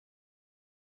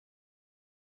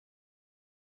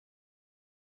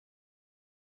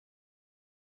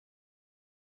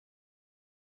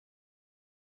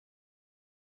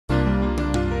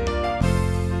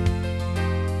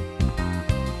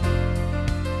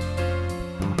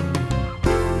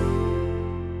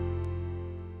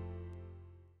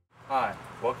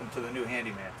welcome to the new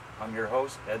handyman. I'm your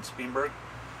host, Ed Speenberg.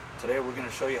 Today we're going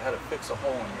to show you how to fix a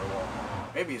hole in your wall.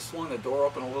 Maybe you swung the door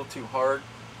open a little too hard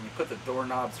and you put the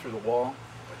doorknob through the wall,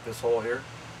 like this hole here.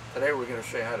 Today we're going to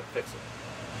show you how to fix it.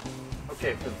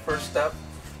 Okay, for the first step,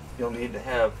 you'll need to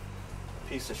have a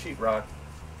piece of sheetrock,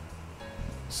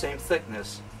 same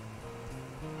thickness,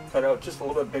 cut out just a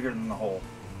little bit bigger than the hole.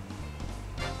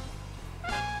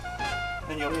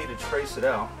 Then you'll need to trace it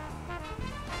out.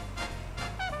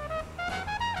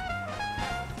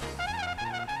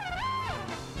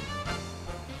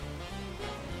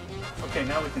 Okay,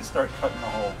 now we can start cutting the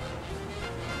hole.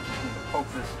 Just need to poke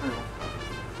this through.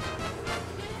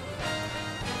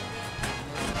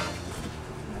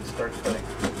 And start cutting.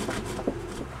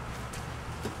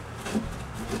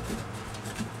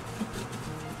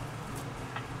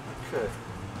 Okay.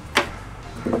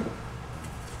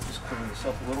 Just cover this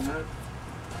up a little bit.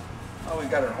 Oh, we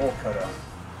got our hole cut out.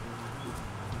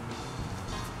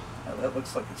 Now that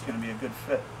looks like it's going to be a good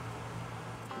fit.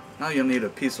 Now you'll need a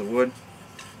piece of wood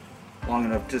long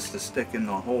enough just to stick in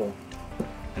the hole,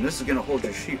 and this is going to hold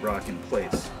your sheetrock in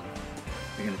place.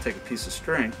 You're going to take a piece of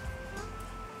string,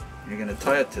 you're going to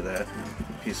tie it to that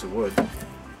piece of wood,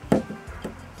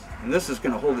 and this is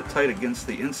going to hold it tight against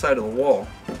the inside of the wall.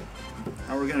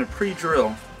 Now we're going to pre-drill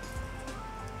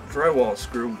a drywall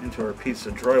screw into our piece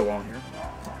of drywall here,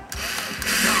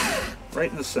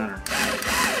 right in the center.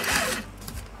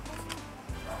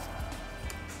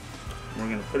 We're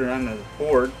going to put it on the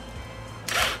board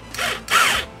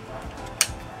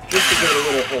just to give it a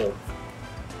little hole.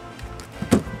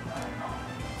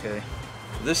 Okay,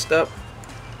 for this step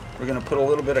we're going to put a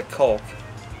little bit of caulk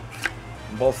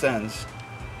on both ends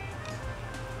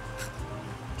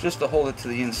just to hold it to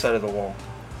the inside of the wall.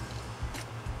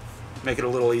 Make it a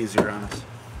little easier on us.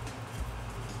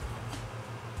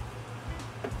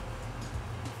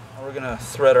 Now we're going to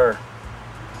thread our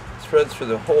thread through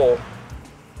the hole.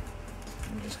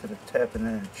 I'm just going to tap it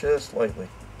in just lightly.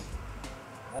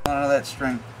 Hold on to that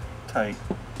string tight.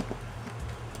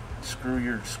 Screw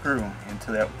your screw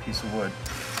into that piece of wood.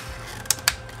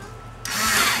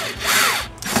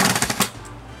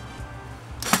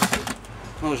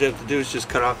 All you have to do is just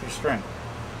cut off your string.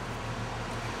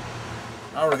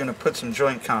 Now we're going to put some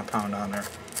joint compound on there,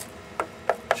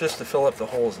 just to fill up the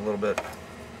holes a little bit.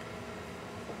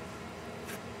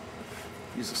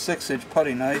 Use a 6-inch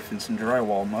putty knife and some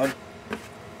drywall mud.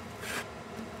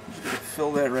 Just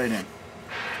fill that right in.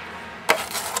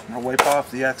 I'm going to wipe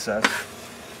off the excess.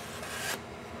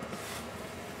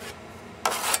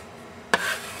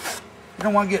 You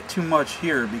don't want to get too much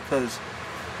here because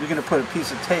you're going to put a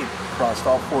piece of tape across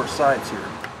all 4 sides here.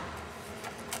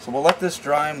 So we'll let this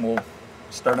dry and we'll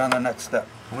start on the next step.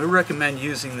 We recommend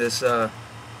using this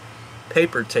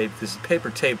paper tape because the paper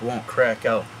tape won't crack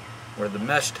out where the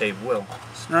mesh tape will.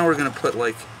 So now we're going to put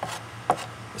like a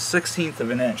 1/16 of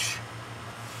an inch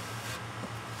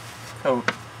coat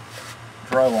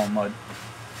drywall mud.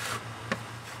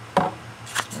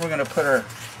 We're going to put our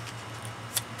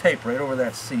tape right over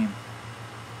that seam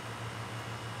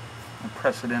and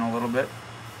press it in a little bit,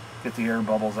 get the air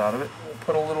bubbles out of it. We'll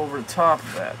put a little over the top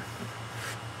of that.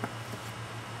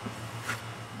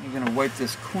 You're going to wipe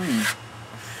this clean.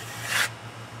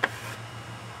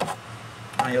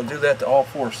 Now you'll do that to all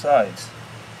 4 sides.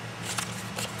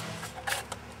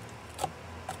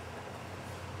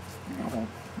 And we'll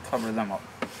cover them up.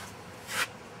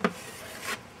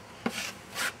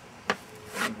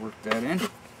 Work that in.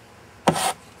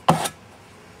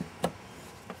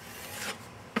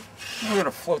 We're going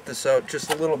to float this out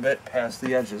just a little bit past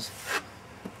the edges.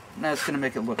 And that's going to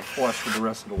make it look flush with the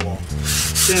rest of the wall.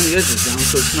 Sand the edges down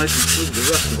so it's nice and smooth with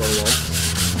the rest of our wall.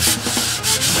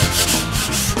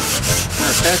 And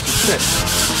our patch is fixed.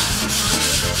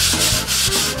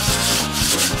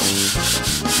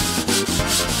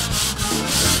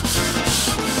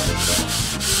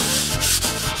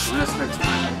 And that's next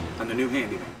time on the new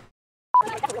handyman.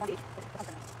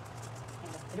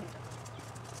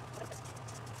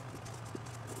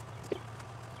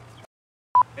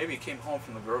 Maybe you came home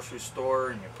from the grocery store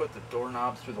and you put the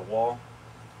doorknob through the wall.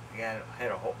 You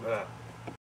had a whole.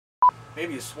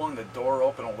 Maybe you swung the door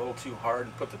open a little too hard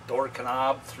and put the door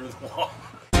knob through the wall.